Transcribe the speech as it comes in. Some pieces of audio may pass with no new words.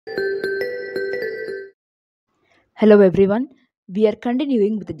Hello everyone. We are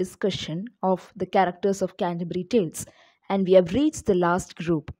continuing with the discussion of the characters of Canterbury Tales, and we have reached the last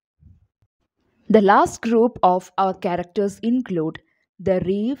group. The last group of our characters include the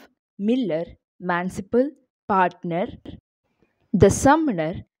Reeve, Miller, Manciple, Partner, the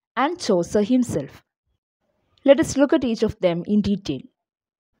Summoner, and Chaucer himself. Let us look at each of them in detail.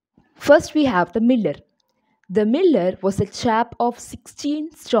 First, we have the Miller. The Miller was a chap of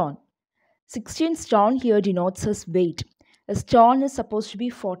 16 stone. 16 stone here denotes his weight. A stone is supposed to be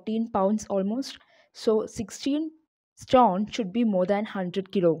 14 pounds almost, so 16 stone should be more than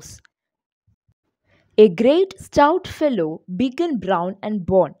 100 kilos. A great stout fellow, big and brown and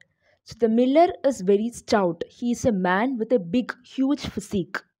bone. So the miller is very stout. He is a man with a big, huge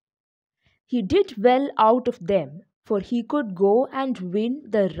physique. He did well out of them, for he could go and win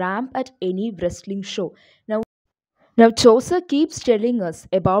the ramp at any wrestling show. Now, Chaucer keeps telling us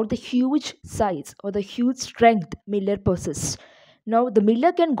about the huge size or the huge strength Miller possesses. Now, the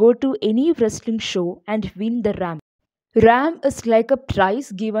Miller can go to any wrestling show and win the ram. Ram is like a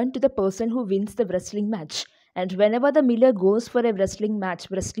prize given to the person who wins the wrestling match. And whenever the Miller goes for a wrestling match,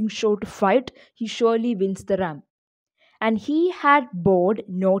 wrestling show to fight, he surely wins the ram. And he had broad,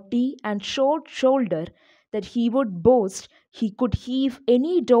 knotty, and short shoulder that he would boast he could heave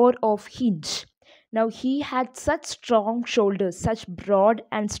any door of hinge. Now he had such strong shoulders, such broad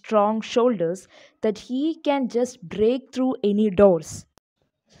and strong shoulders that he can just break through any doors.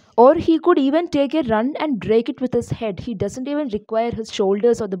 Or he could even take a run and break it with his head. He doesn't even require his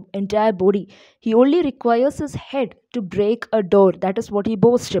shoulders or the entire body. He only requires his head to break a door. That is what he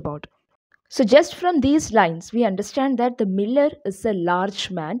boasts about. So, just from these lines, we understand that the miller is a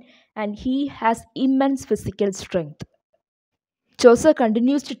large man and he has immense physical strength. Chaucer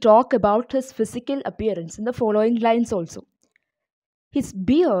continues to talk about his physical appearance in the following lines also. His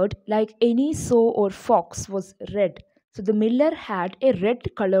beard, like any sow or fox, was red. So, the miller had a red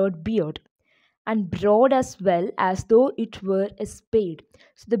colored beard and broad as well as though it were a spade.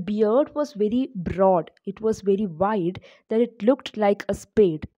 So, the beard was very broad, it was very wide, that it looked like a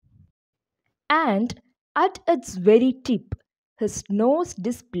spade. And at its very tip, his nose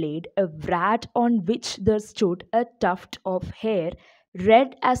displayed a vat on which there stood a tuft of hair,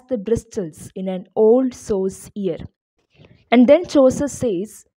 red as the bristles in an old sow's ear. And then Chaucer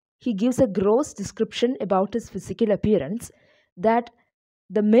says, he gives a gross description about his physical appearance, that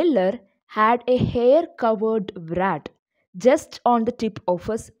the miller had a hair covered vat just on the tip of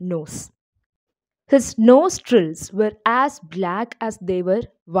his nose. His nostrils were as black as they were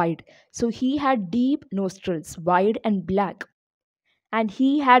wide. So he had deep nostrils, wide and black. And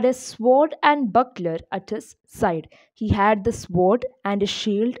he had a sword and buckler at his side. He had the sword and a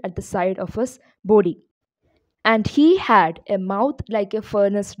shield at the side of his body. And he had a mouth like a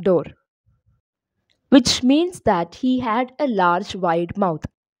furnace door, which means that he had a large, wide mouth.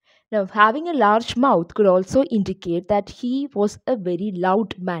 Now, having a large mouth could also indicate that he was a very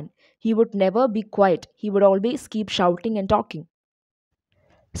loud man. He would never be quiet, he would always keep shouting and talking.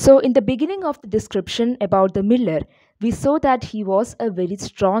 So, in the beginning of the description about the miller, we saw that he was a very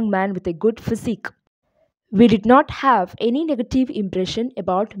strong man with a good physique. We did not have any negative impression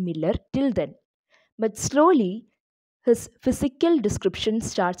about Miller till then, but slowly his physical description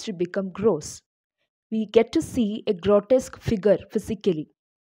starts to become gross. We get to see a grotesque figure physically.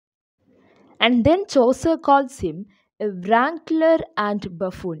 And then Chaucer calls him a wrangler and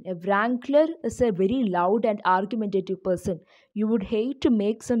buffoon. A wrangler is a very loud and argumentative person. You would hate to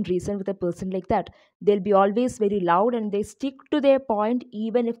make some reason with a person like that. They'll be always very loud and they stick to their point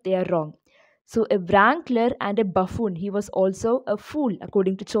even if they are wrong. So, a wrangler and a buffoon, he was also a fool,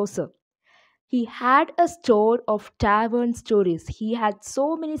 according to Chaucer. He had a store of tavern stories. He had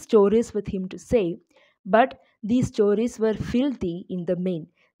so many stories with him to say, but these stories were filthy in the main.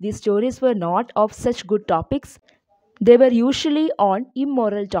 These stories were not of such good topics. They were usually on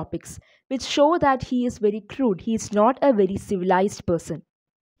immoral topics, which show that he is very crude. He is not a very civilized person.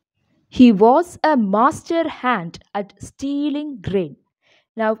 He was a master hand at stealing grain.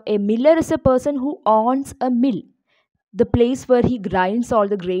 Now, a miller is a person who owns a mill, the place where he grinds all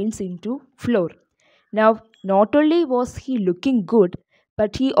the grains into flour. Now, not only was he looking good,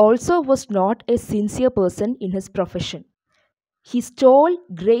 but he also was not a sincere person in his profession. He stole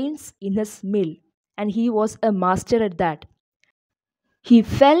grains in his mill, and he was a master at that. He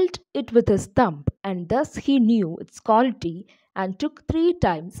felt it with his thumb, and thus he knew its quality and took 3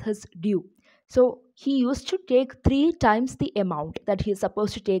 times his due. So he used to take 3 times the amount that he is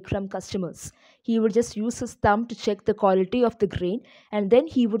supposed to take from customers. He would just use his thumb to check the quality of the grain, and then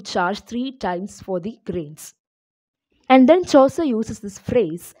he would charge 3 times for the grains. And then Chaucer uses this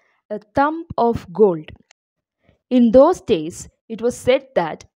phrase, a thumb of gold. In those days, it was said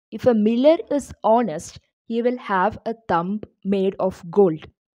that if a miller is honest, he will have a thumb made of gold.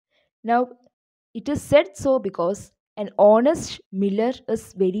 Now, it is said so because an honest miller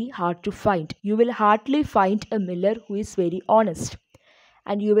is very hard to find. You will hardly find a miller who is very honest,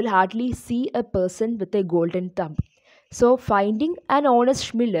 and you will hardly see a person with a golden thumb. So, finding an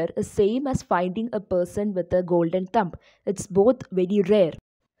honest miller is same as finding a person with a golden thumb. It's both very rare.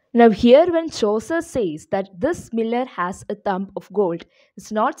 Now, here, when Chaucer says that this miller has a thumb of gold,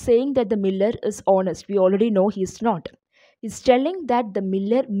 it's not saying that the miller is honest. We already know he is not. He's telling that the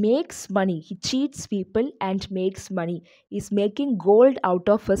miller makes money. He cheats people and makes money. He's making gold out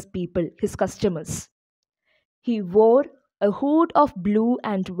of his people, his customers. He wore a hood of blue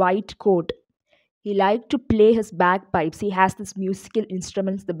and white coat. He liked to play his bagpipes. He has these musical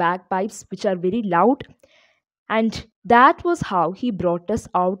instruments, the bagpipes, which are very loud, and that was how he brought us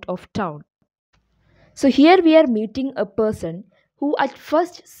out of town. So here we are meeting a person who at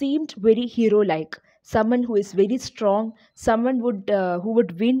first seemed very hero-like, someone who is very strong, someone who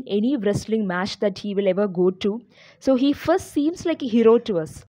would win any wrestling match that he will ever go to. So he first seems like a hero to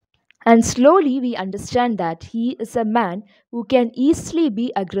us. And slowly we understand that he is a man who can easily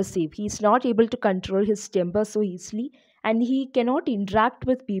be aggressive. He is not able to control his temper so easily, and he cannot interact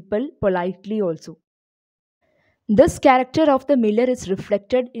with people politely also. This character of the miller is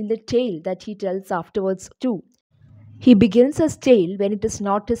reflected in the tale that he tells afterwards too. He begins his tale when it is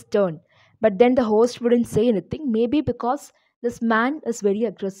not his turn, but then the host wouldn't say anything, maybe because this man is very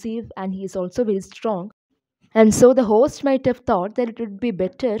aggressive and he is also very strong. And so the host might have thought that it would be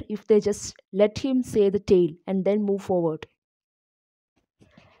better if they just let him say the tale and then move forward.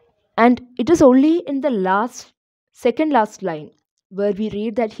 And it is only in the second last line, where we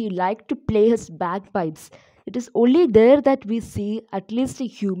read that he liked to play his bagpipes. It is only there that we see at least a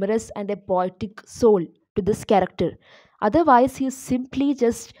humorous and a poetic soul to this character. Otherwise, he is simply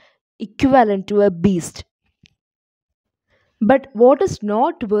just equivalent to a beast. But what is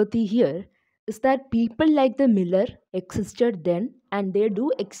noteworthy here is that people like the miller existed then and they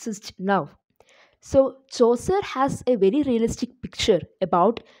do exist now. So Chaucer has a very realistic picture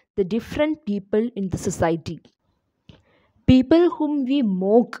about the different people in the society. People whom we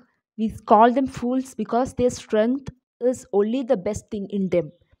mock, we call them fools because their strength is only the best thing in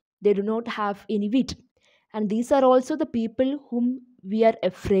them. They do not have any wit. And these are also the people whom we are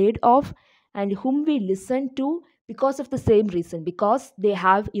afraid of and whom we listen to because of the same reason, because they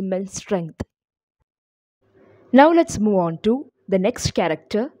have immense strength. Now let's move on to the next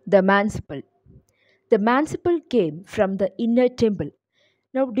character, the Manciple. The Manciple came from the inner temple.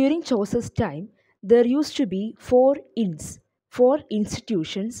 Now, during Chaucer's time, there used to be four inns, four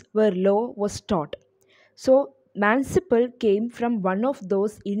institutions where law was taught. So, Manciple came from one of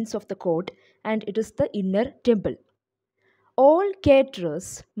those inns of the court, and it is the inner temple. All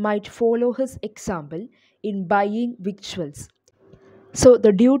caterers might follow his example in buying victuals. So,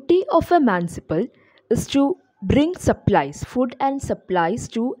 the duty of a manciple is to bring supplies, food and supplies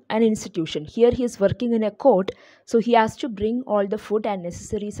to an institution. Here he is working in a court, so he has to bring all the food and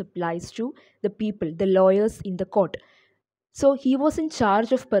necessary supplies to the people, the lawyers in the court. So, he was in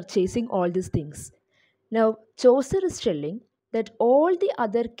charge of purchasing all these things. Now, Chaucer is telling that all the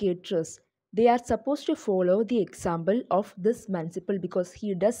other caterers they are supposed to follow the example of this manciple because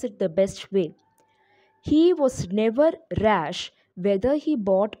he does it the best way. He was never rash whether he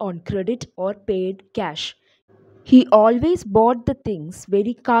bought on credit or paid cash. He always bought the things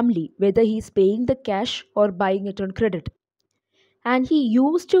very calmly, whether he is paying the cash or buying it on credit. And he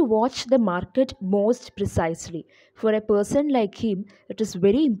used to watch the market most precisely. For a person like him, it is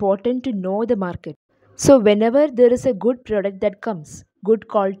very important to know the market. So, whenever there is a good product that comes, good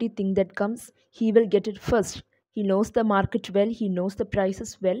quality thing that comes, he will get it first. He knows the market well, he knows the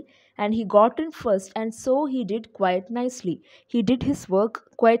prices well, and he got in first, and so he did quite nicely. He did his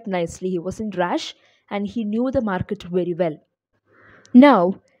work quite nicely. He wasn't rash and he knew the market very well.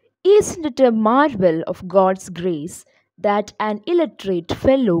 Now, isn't it a marvel of God's grace that an illiterate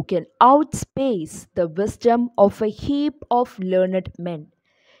fellow can outspace the wisdom of a heap of learned men?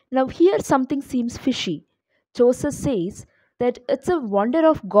 Now, here something seems fishy. Chaucer says that it's a wonder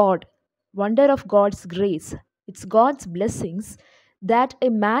of God, wonder of God's grace. It's God's blessings that a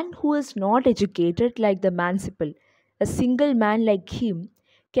man who is not educated like the Manciple, a single man like him,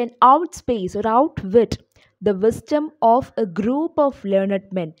 can outspace or outwit the wisdom of a group of learned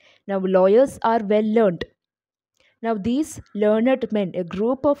men. Now, lawyers are well learned. Now, these learned men, a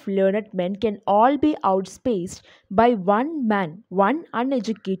group of learned men, can all be outspaced by one man, one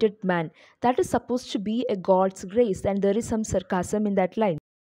uneducated man. That is supposed to be a God's grace, and there is some sarcasm in that line.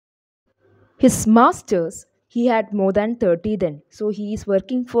 His masters, he had more than 30 then, so he is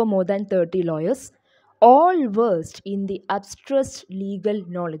working for more than 30 lawyers, all versed in the abstruse legal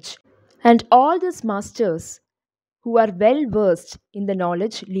knowledge. And all these masters, who are well versed in the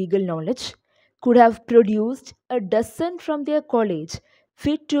knowledge, legal knowledge, could have produced a dozen from their college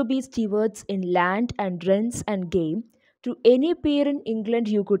fit to be stewards in land and rents and game to any peer in England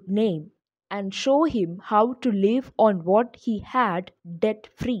you could name, and show him how to live on what he had debt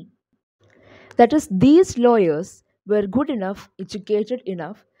free. That is, these lawyers were good enough, educated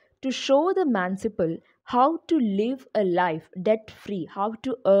enough to show the Manciple how to live a life debt free, how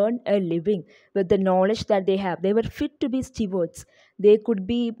to earn a living with the knowledge that they have. They were fit to be stewards. They could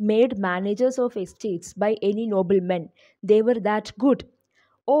be made managers of estates by any nobleman. They were that good.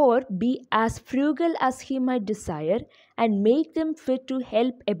 Or be as frugal as he might desire and make them fit to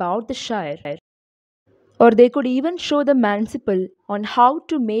help about the shire. Or they could even show the Manciple on how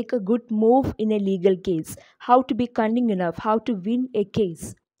to make a good move in a legal case, how to be cunning enough, how to win a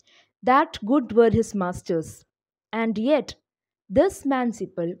case. That good were his masters. And yet, this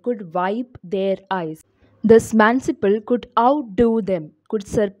Manciple could wipe their eyes. This Manciple could outdo them, could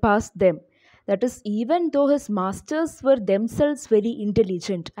surpass them. That is, even though his masters were themselves very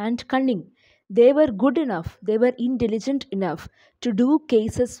intelligent and cunning, they were good enough, they were intelligent enough to do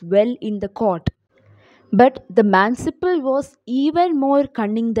cases well in the court. But the Manciple was even more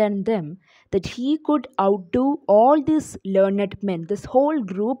cunning than them, that he could outdo all these learned men, this whole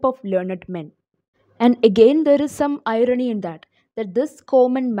group of learned men. And again, there is some irony in that this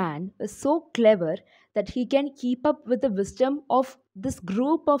common man is so clever that he can keep up with the wisdom of this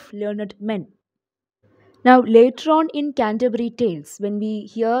group of learned men. Now, later on in Canterbury Tales, when we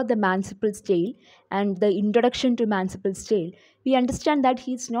hear the Manciple's tale and the introduction to Manciple's tale, we understand that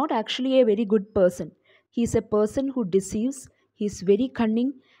he's not actually a very good person. He's a person who deceives, he's very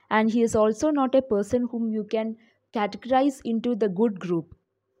cunning, and he is also not a person whom you can categorize into the good group.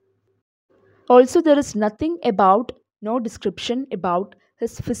 Also, there is nothing about, no description about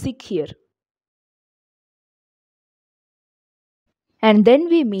his physique here. And then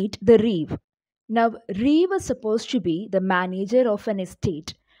we meet the Reeve. Now, Reeve is supposed to be the manager of an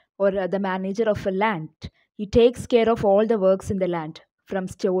estate or the manager of a land. He takes care of all the works in the land, from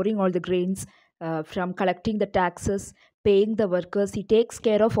storing all the grains, from collecting the taxes, paying the workers. He takes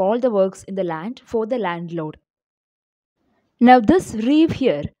care of all the works in the land for the landlord. Now, this Reeve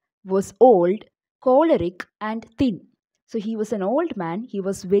here was old, choleric, and thin. So, he was an old man, he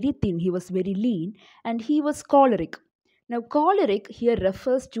was very thin, he was very lean, and he was choleric. Now, choleric here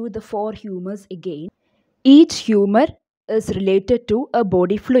refers to the four humors again. Each humor is related to a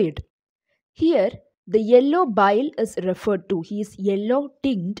body fluid. Here, the yellow bile is referred to. He is yellow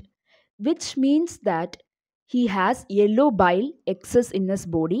tinged, which means that he has yellow bile excess in his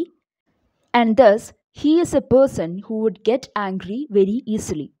body, and thus he is a person who would get angry very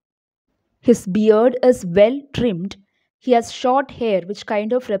easily. His beard is well trimmed. He has short hair, which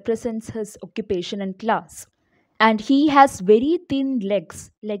kind of represents his occupation and class. And he has very thin legs,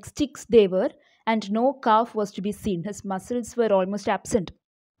 like sticks they were, and no calf was to be seen. His muscles were almost absent.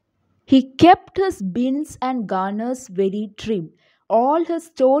 He kept his bins and garners very trim. All his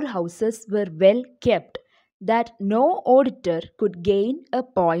storehouses were well kept, that no auditor could gain a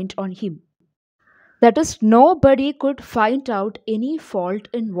point on him. That is, nobody could find out any fault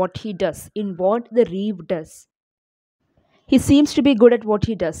in what he does, in what the Reeve does. He seems to be good at what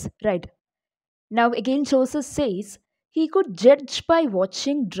he does, right? Now, again, Chaucer says he could judge by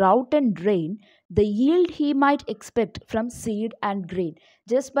watching drought and rain the yield he might expect from seed and grain.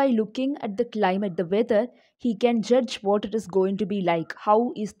 Just by looking at the climate, the weather, he can judge what it is going to be like.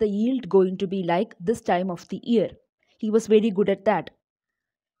 How is the yield going to be like this time of the year? He was very good at that.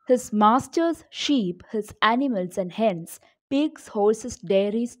 His master's sheep, his animals and hens, pigs, horses,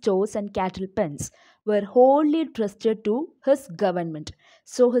 dairies, stores, and cattle pens were wholly trusted to his government.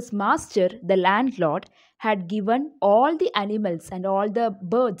 So his master, the landlord, had given all the animals and all the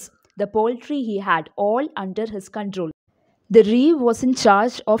birds, the poultry he had, all under his control. The Reeve was in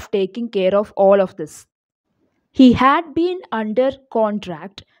charge of taking care of all of this. He had been under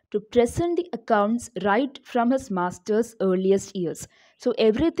contract to present the accounts right from his master's earliest years. So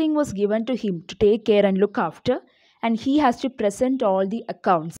everything was given to him to take care and look after, and he has to present all the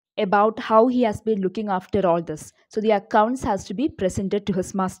accounts about how he has been looking after all this. So the accounts has to be presented to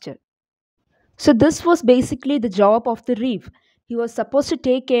his master. So this was basically the job of the Reeve. He was supposed to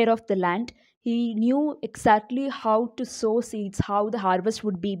take care of the land. He knew exactly how to sow seeds, how the harvest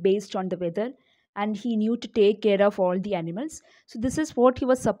would be based on the weather, and he knew to take care of all the animals. So, this is what he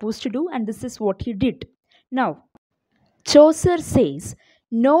was supposed to do, and this is what he did. Now, Chaucer says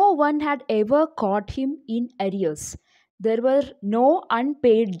no one had ever caught him in arrears. There were no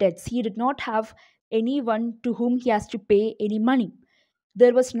unpaid debts. He did not have anyone to whom he has to pay any money.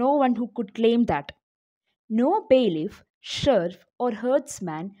 There was no one who could claim that. No bailiff, sheriff, or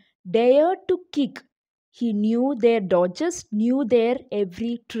herdsman dared to kick. He knew their dodges, knew their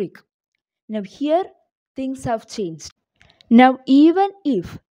every trick. Now, here things have changed. Now, even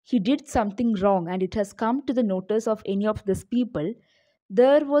if he did something wrong and it has come to the notice of any of these people,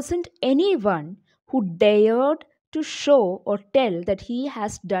 there wasn't anyone who dared to show or tell that he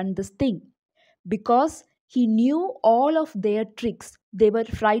has done this thing because he knew all of their tricks. They were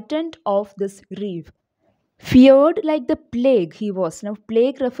frightened of this Reeve. Feared like the plague he was. Now,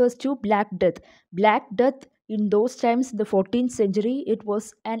 plague refers to Black Death. Black Death in those times, in the 14th century, it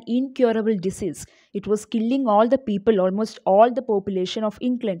was an incurable disease. It was killing all the people, almost all the population of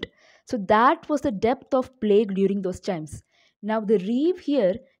England. So, that was the depth of plague during those times. Now, the Reeve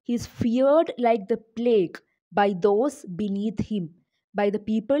here, he is feared like the plague by those beneath him, by the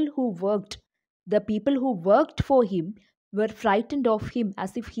people who worked. The people who worked for him were frightened of him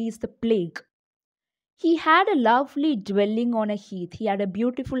as if he is the plague. He had a lovely dwelling on a heath. He had a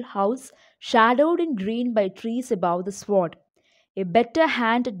beautiful house, shadowed in green by trees above the sward. A better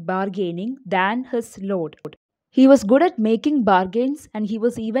hand at bargaining than his lord. He was good at making bargains, and he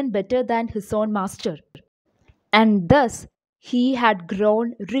was even better than his own master. And thus he had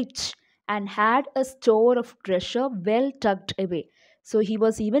grown rich and had a store of treasure well tucked away. So he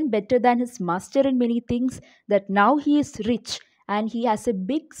was even better than his master in many things, that now he is rich and he has a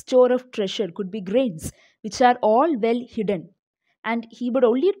big store of treasure, could be grains, which are all well hidden. And he would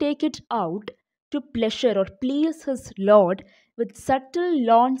only take it out to pleasure or please his lord with subtle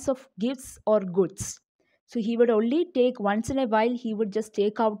lawns of gifts or goods. So he would only take once in a while, he would just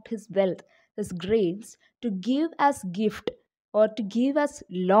take out his wealth, his grains, to give as gift or to give as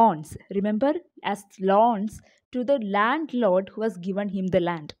loans. Remember, as loans to the landlord who has given him the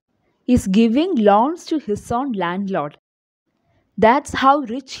land. He's giving loans to his own landlord. That's how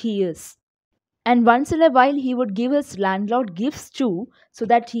rich he is. And once in a while, he would give his landlord gifts too, so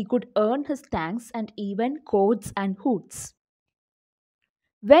that he could earn his thanks and even coats and hoods.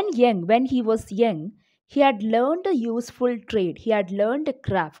 When he was young, he had learned a useful trade. He had learned a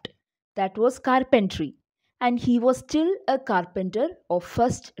craft, that was carpentry, and he was still a carpenter of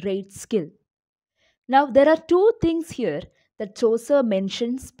first rate skill. Now, there are two things here that Chaucer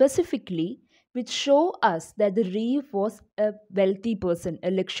mentions specifically which show us that the Reeve was a wealthy person,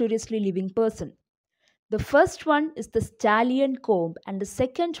 a luxuriously living person. The first one is the stallion comb, and the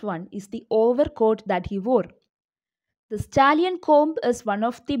second one is the overcoat that he wore. The stallion comb is one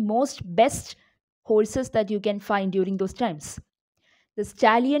of the most best horses that you can find during those times. The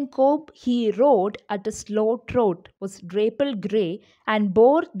stallion comb he rode at a slow trot, was dapple grey and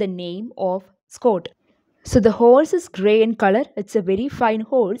bore the name of Scott. So the horse is grey in color, it's a very fine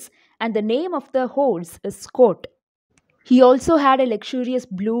horse, and the name of the horse is Scott. He also had a luxurious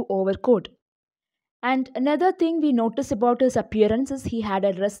blue overcoat. And another thing we notice about his appearance is he had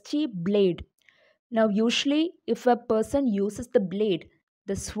a rusty blade. Now, usually, if a person uses the blade,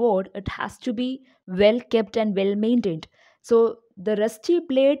 the sword, it has to be well kept and well maintained. So, the rusty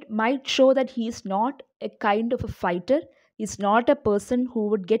blade might show that he is not a kind of a fighter. He's not a person who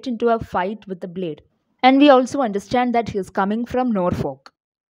would get into a fight with the blade. And we also understand that he is coming from Norfolk.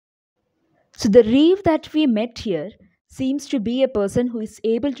 So, the Reeve that we met here seems to be a person who is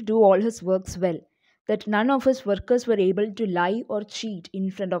able to do all his works well, that none of his workers were able to lie or cheat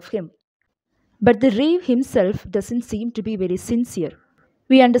in front of him. But the Reeve himself doesn't seem to be very sincere.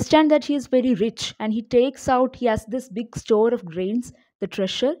 We understand that he is very rich and he has this big store of grains, the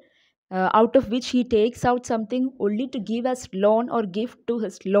treasure, out of which he takes out something only to give as loan or gift to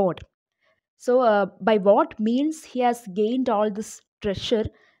his lord. So, by what means he has gained all this treasure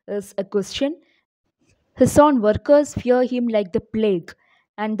is a question. His own workers fear him like the plague,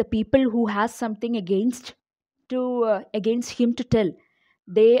 and the people who has something against him to tell,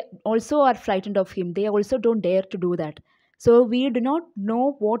 they also are frightened of him. They also don't dare to do that. So we do not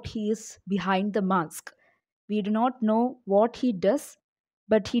know what he is behind the mask. We do not know what he does,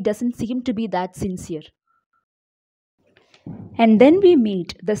 but he doesn't seem to be that sincere. And then we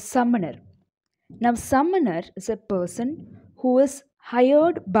meet the summoner. Now, summoner is a person who is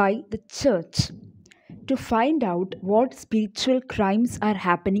hired by the church to find out what spiritual crimes are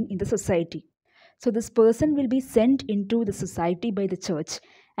happening in the society. So this person will be sent into the society by the church,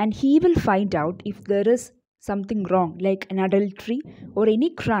 and he will find out if there is something wrong, like an adultery or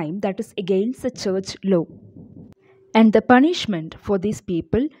any crime that is against the church law. And the punishment for these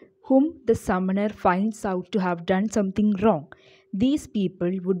people whom the summoner finds out to have done something wrong, these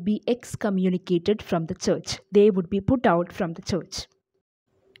people would be excommunicated from the church. They would be put out from the church.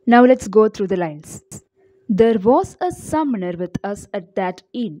 Now let's go through the lines. There was a summoner with us at that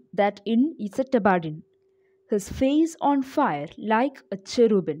inn. That inn is a Tabardin. His face on fire like a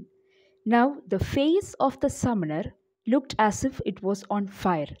cherubim. Now the face of the summoner looked as if it was on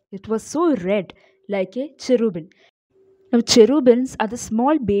fire. It was so red like a cherubim. Now, cherubims are the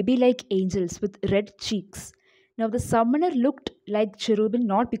small baby like angels with red cheeks. Now, the summoner looked like cherubim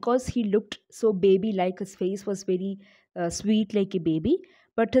not because he looked so baby like, his face was very sweet like a baby,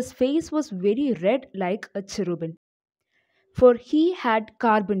 but his face was very red like a cherubim. For he had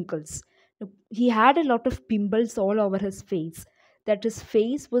carbuncles. Now, he had a lot of pimples all over his face, that his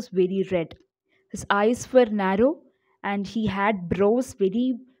face was very red. His eyes were narrow, and he had brows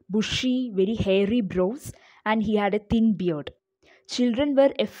very bushy, very hairy brows, and he had a thin beard. Children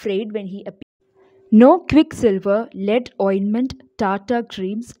were afraid when he appeared. No quicksilver, lead ointment, tartar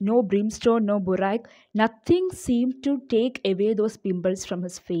creams, no brimstone, no borax, nothing seemed to take away those pimples from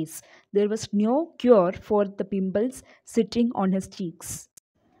his face. There was no cure for the pimples sitting on his cheeks.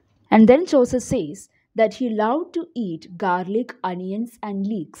 And then Chaucer says that he loved to eat garlic, onions, and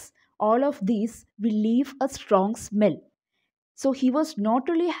leeks. All of these will leave a strong smell. So he was not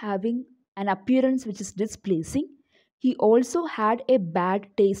only having an appearance which is displeasing, he also had a bad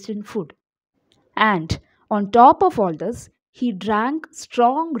taste in food. And on top of all this, he drank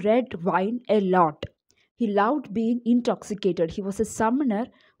strong red wine a lot. He loved being intoxicated. He was a summoner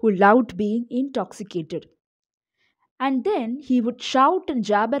who loved being intoxicated. And then he would shout and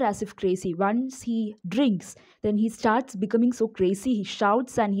jabber as if crazy. Once he drinks, then he starts becoming so crazy. He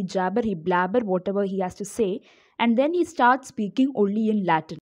shouts and he jabber, he blabber whatever he has to say, and then he starts speaking only in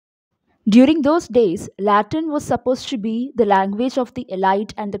Latin. During those days, Latin was supposed to be the language of the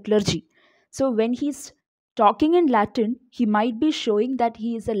elite and the clergy. So when he's talking in Latin, he might be showing that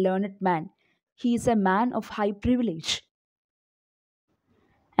he is a learned man. He is a man of high privilege.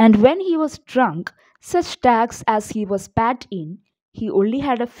 And when he was drunk, such tags as he was pat in, he only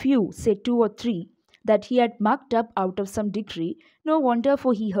had a few, say two or three, that he had mucked up out of some degree. No wonder,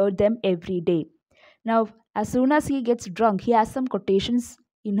 for he heard them every day. Now, as soon as he gets drunk, he has some quotations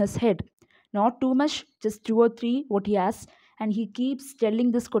in his head. Not too much, just two or three, what he has, and he keeps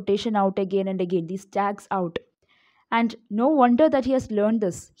telling this quotation out again and again, these tags out. And no wonder that he has learned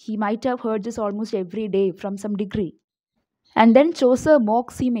this. He might have heard this almost every day from some degree. And then Chaucer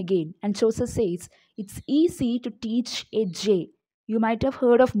mocks him again, and Chaucer says, it's easy to teach a jay. You might have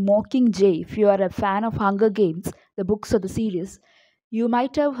heard of mocking jay if you are a fan of Hunger Games, the books or the series. You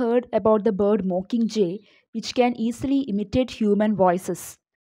might have heard about the bird mocking jay, which can easily imitate human voices.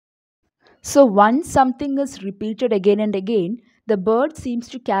 So once something is repeated again and again, the bird seems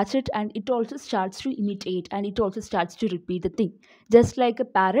to catch it and it also starts to imitate and it also starts to repeat the thing, just like a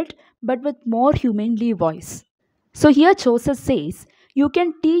parrot but with more humanly voice. So here Chaucer says, you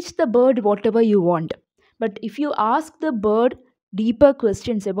can teach the bird whatever you want, but if you ask the bird deeper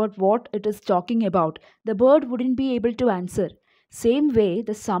questions about what it is talking about, the bird wouldn't be able to answer. Same way,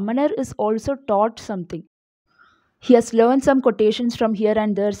 the summoner is also taught something. He has learned some quotations from here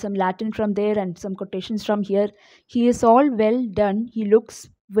and there, some Latin from there, and some quotations from here. He is all well done. He looks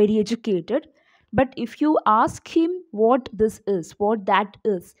very educated. But if you ask him what this is, what that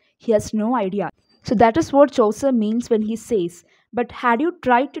is, he has no idea. So that is what Chaucer means when he says, but had you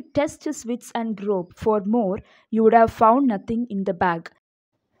tried to test his wits and grope for more, you would have found nothing in the bag.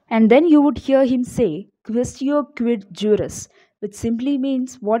 And then you would hear him say, Quistio quid juris, which simply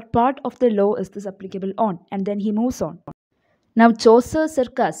means what part of the law is this applicable on? And then he moves on. Now, Chaucer's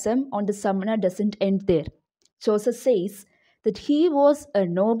sarcasm on the summoner doesn't end there. Chaucer says that he was a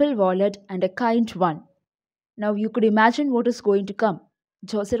noble varlet and a kind one. Now, you could imagine what is going to come.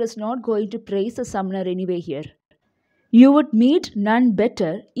 Chaucer is not going to praise the summoner anyway here. You would meet none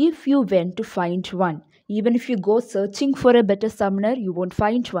better if you went to find one. Even if you go searching for a better summoner, you won't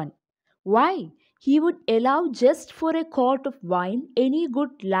find one. Why? He would allow just for a quart of wine any good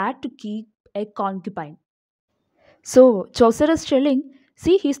lad to keep a concubine. So Chaucer is telling,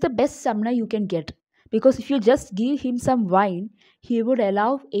 see, he's the best summoner you can get. Because if you just give him some wine, he would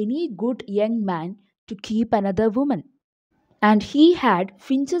allow any good young man to keep another woman. And he had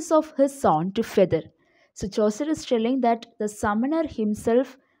finches of his own to feather. So Chaucer is telling that the summoner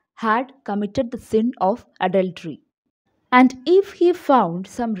himself had committed the sin of adultery. And if he found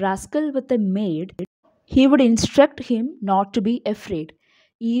some rascal with a maid, he would instruct him not to be afraid.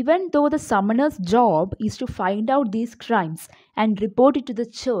 Even though the summoner's job is to find out these crimes and report it to the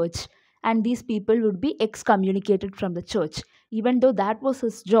church, and these people would be excommunicated from the church. Even though that was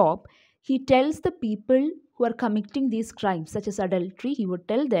his job, he tells the people who are committing these crimes, such as adultery, he would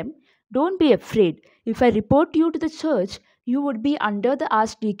tell them, don't be afraid. If I report you to the church, you would be under the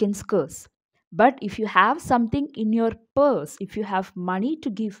archdeacon's curse. But if you have something in your purse, if you have money to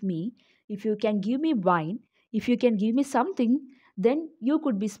give me, if you can give me wine, if you can give me something, then you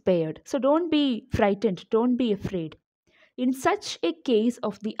could be spared. So don't be frightened, don't be afraid. In such a case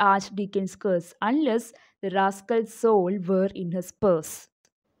of the archdeacon's curse, unless the rascal's soul were in his purse.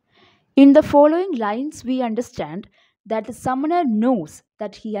 In the following lines, we understand that the summoner knows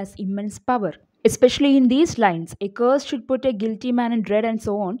that he has immense power. Especially in these lines, a curse should put a guilty man in dread and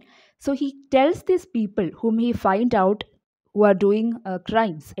so on. So he tells these people whom he find out who are doing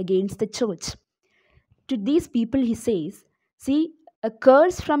crimes against the church. To these people, he says, see, a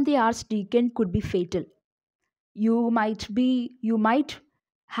curse from the archdeacon could be fatal. You might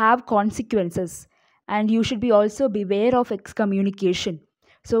have consequences, and you should be also beware of excommunication.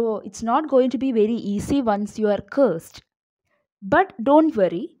 So it's not going to be very easy once you are cursed. But don't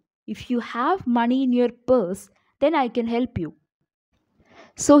worry, if you have money in your purse, then I can help you.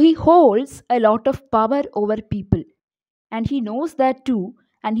 So he holds a lot of power over people, and he knows that too,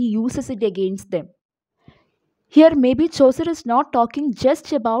 and he uses it against them. Here, maybe Chaucer is not talking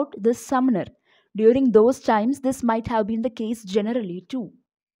just about this summoner. During those times, this might have been the case generally too.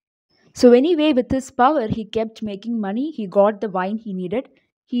 So, anyway, with his power, he kept making money, he got the wine he needed,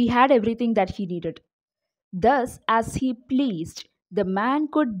 he had everything that he needed. Thus, as he pleased, the man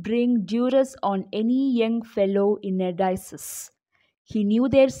could bring duress on any young fellow in a diocese. He knew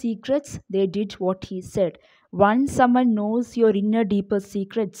their secrets, they did what he said. Once someone knows your inner deeper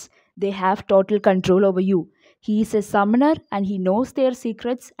secrets, they have total control over you. He is a summoner and he knows their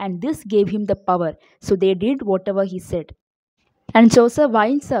secrets, and this gave him the power. So they did whatever he said. And Chaucer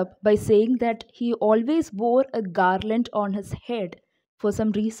winds up by saying that he always wore a garland on his head for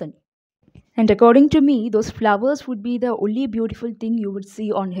some reason. And according to me, those flowers would be the only beautiful thing you would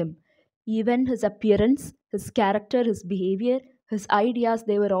see on him. Even his appearance, his character, his behavior, his ideas,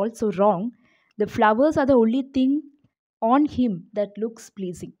 they were also wrong. The flowers are the only thing on him that looks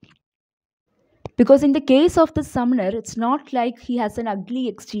pleasing. Because in the case of the summoner, it's not like he has an ugly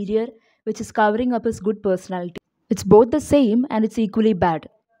exterior which is covering up his good personality. It's both the same and it's equally bad.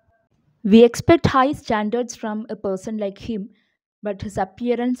 We expect high standards from a person like him, but his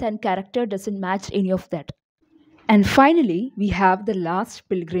appearance and character doesn't match any of that. And finally, we have the last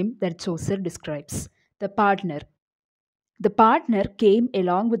pilgrim that Chaucer describes, the partner. The partner came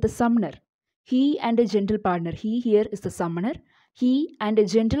along with the summoner. He and a gentle partner, he here is the summoner, he and a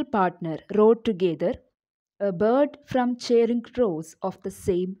gentle partner rode together, a bird from charing crows of the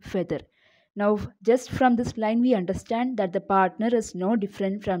same feather. Now, just from this line, we understand that the partner is no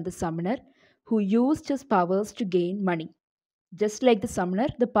different from the summoner who used his powers to gain money. Just like the summoner,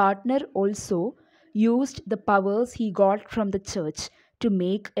 the partner also used the powers he got from the church to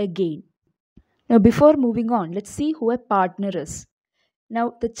make a gain. Now, before moving on, let's see who a partner is.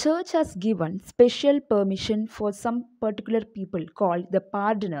 Now, the church has given special permission for some particular people called the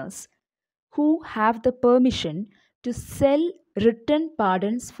pardoners who have the permission to sell written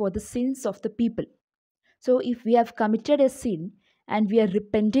pardons for the sins of the people. So, if we have committed a sin and we are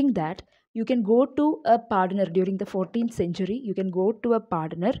repenting that, you can go to a pardoner during the 14th century. You can go to a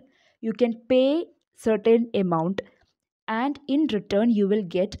pardoner, you can pay certain amount, and in return, you will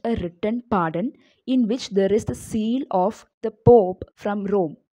get a written pardon in which there is the seal of the Pope from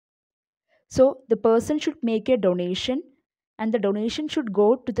Rome. So, the person should make a donation and the donation should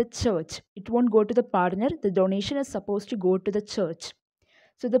go to the church. It won't go to the pardoner, the donation is supposed to go to the church.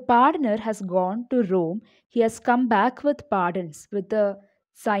 So the pardoner has gone to Rome. He has come back with pardons, with the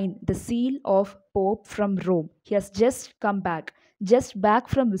sign, the seal of Pope from Rome. He has just come back, just back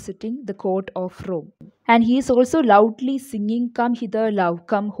from visiting the court of Rome. And he is also loudly singing, "Come hither, love,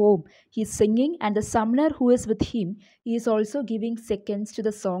 come home." He is singing, and the summoner who is with him, he is also giving seconds to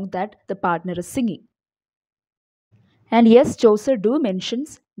the song that the partner is singing. And yes, Chaucer do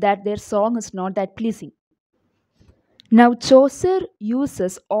mentions that their song is not that pleasing. Now, Chaucer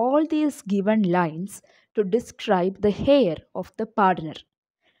uses all these given lines to describe the hair of the pardoner.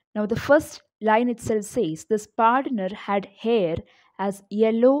 Now, the first line itself says, "This pardoner had hair as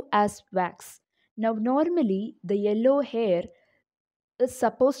yellow as wax." Now, normally, the yellow hair is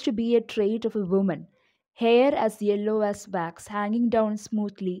supposed to be a trait of a woman. Hair as yellow as wax, hanging down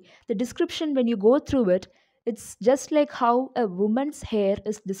smoothly. The description, when you go through it, It's just like how a woman's hair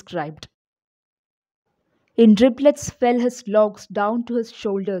is described. In driblets fell his locks down to his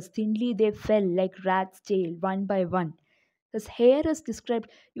shoulders, thinly they fell like rat's tail, one by one. His hair is described.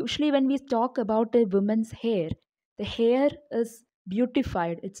 Usually, when we talk about a woman's hair, the hair is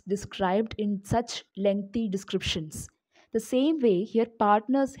beautified, it's described in such lengthy descriptions. The same way, here,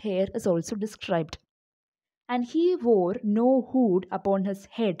 partner's hair is also described. And he wore no hood upon his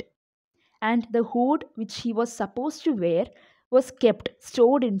head, and the hood which he was supposed to wear was kept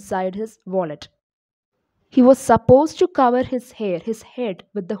stored inside his wallet. He was supposed to cover his hair, his head,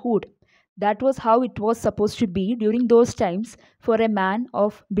 with the hood. That was how it was supposed to be during those times for a man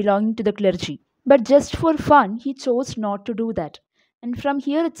of belonging to the clergy. But just for fun, he chose not to do that. And from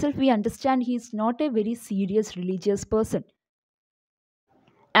here itself, we understand he is not a very serious religious person.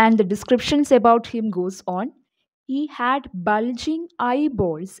 And the descriptions about him goes on. He had bulging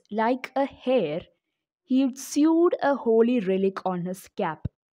eyeballs like a hair. He sewed a holy relic on his cap.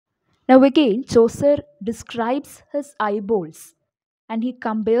 Now again, Chaucer describes his eyeballs and he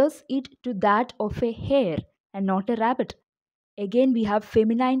compares it to that of a hare and not a rabbit. Again, we have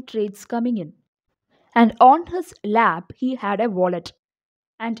feminine traits coming in. And on his lap, he had a wallet.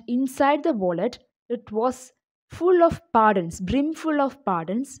 And inside the wallet, it was full of pardons, brimful of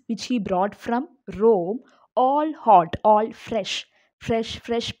pardons, which he brought from Rome, all hot, all fresh,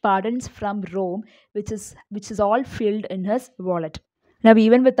 fresh pardons from Rome, which is all filled in his wallet. Now,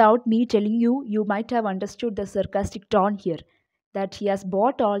 even without me telling you, you might have understood the sarcastic tone here, that he has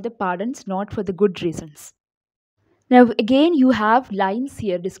bought all the pardons not for the good reasons. Now, again, you have lines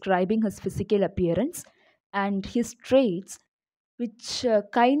here describing his physical appearance and his traits, which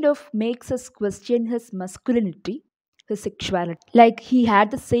kind of makes us question his masculinity, his sexuality. Like he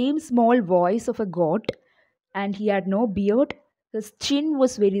had the same small voice of a goat, and he had no beard, his chin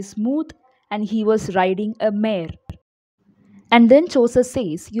was very smooth, and he was riding a mare. And then Chaucer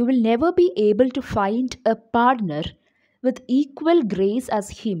says, "You will never be able to find a partner with equal grace as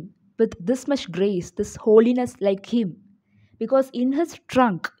him, with this much grace, this holiness like him." Because in his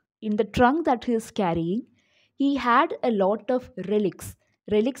trunk, in the trunk that he is carrying, he had a lot of relics.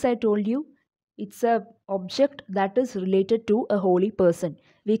 Relics, I told you, it's a object that is related to a holy person.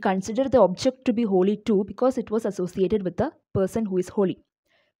 We consider the object to be holy too because it was associated with the person who is holy.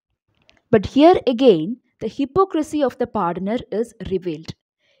 But here again, the hypocrisy of the pardoner is revealed.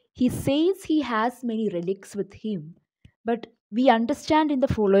 He says he has many relics with him, but we understand in the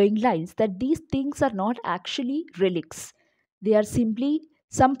following lines that these things are not actually relics. They are simply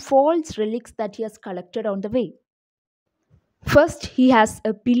some false relics that he has collected on the way. First, he has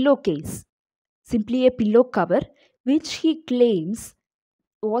a pillowcase, simply a pillow cover, which he claims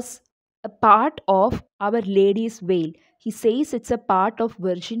was a part of Our Lady's veil. He says it's a part of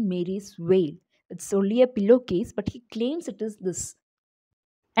Virgin Mary's veil. It's only a pillowcase, but he claims it is this.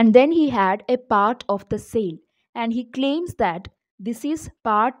 And then he had a part of the sail, and he claims that this is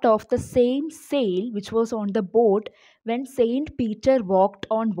part of the same sail which was on the boat when Saint Peter walked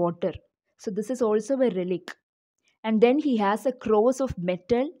on water. So, this is also a relic. And then he has a cross of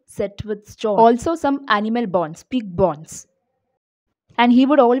metal set with stone. Also, some animal bones, pig bones. And he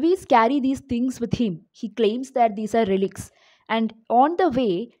would always carry these things with him. He claims that these are relics. And on the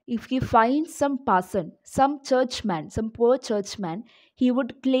way, if he finds some person, some churchman, some poor churchman, he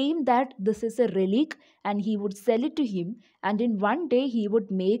would claim that this is a relic and he would sell it to him. And in one day, he would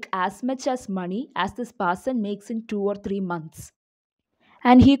make as much as money as this person makes in 2 or 3 months.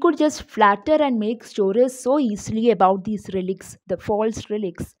 And he could just flatter and make stories so easily about these relics, the false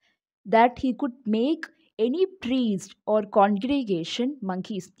relics, that he could make any priest or congregation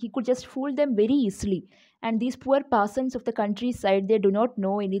monkeys. He could just fool them very easily. And these poor parsons of the countryside, they do not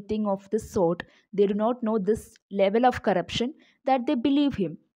know anything of this sort. They do not know this level of corruption that they believe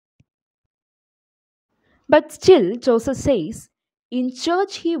him. But still, Chaucer says, in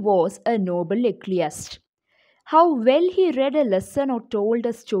church he was a noble ecclesiast. How well he read a lesson or told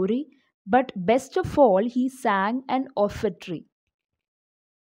a story, but best of all, he sang an offertory.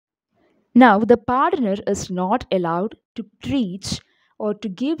 Now, the pardoner is not allowed to preach or to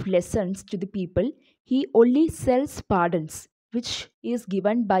give lessons to the people. He only sells pardons, which is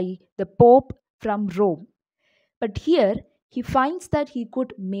given by the Pope from Rome. But here, he finds that he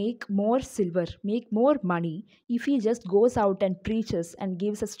could make more silver, make more money if he just goes out and preaches and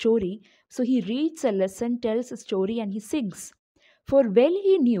gives a story. So he reads a lesson, tells a story, and he sings. For well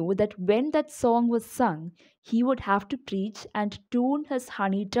he knew that when that song was sung, he would have to preach and tune his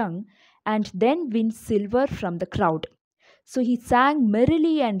honey tongue and then win silver from the crowd. So he sang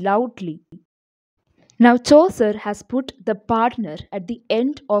merrily and loudly. Now, Chaucer has put the partner at the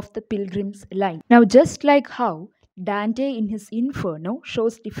end of the pilgrim's line. Now, just like how Dante in his Inferno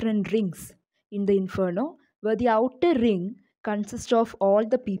shows different rings in the Inferno, where the outer ring consists of all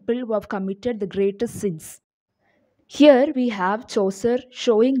the people who have committed the greatest sins. Here we have Chaucer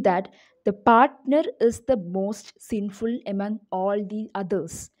showing that the partner is the most sinful among all the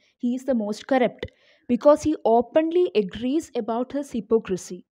others. He is the most corrupt because he openly agrees about his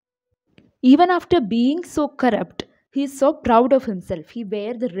hypocrisy. Even after being so corrupt, he is so proud of himself. He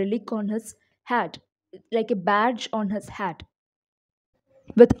wears the relic on his hat, like a badge on his hat.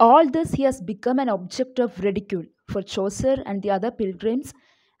 With all this, he has become an object of ridicule for Chaucer and the other pilgrims,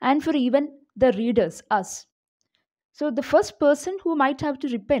 and for even the readers, us. So, the first person who might have to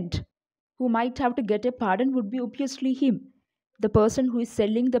repent, who might have to get a pardon, would be obviously him, the person who is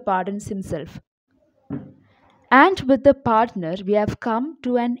selling the pardons himself. And with the partner, we have come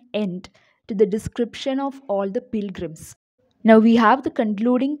to an end to the description of all the pilgrims. Now we have the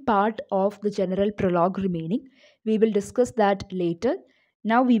concluding part of the general prologue remaining. We will discuss that later.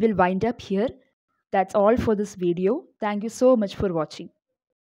 Now we will wind up here. That's all for this video. Thank you so much for watching.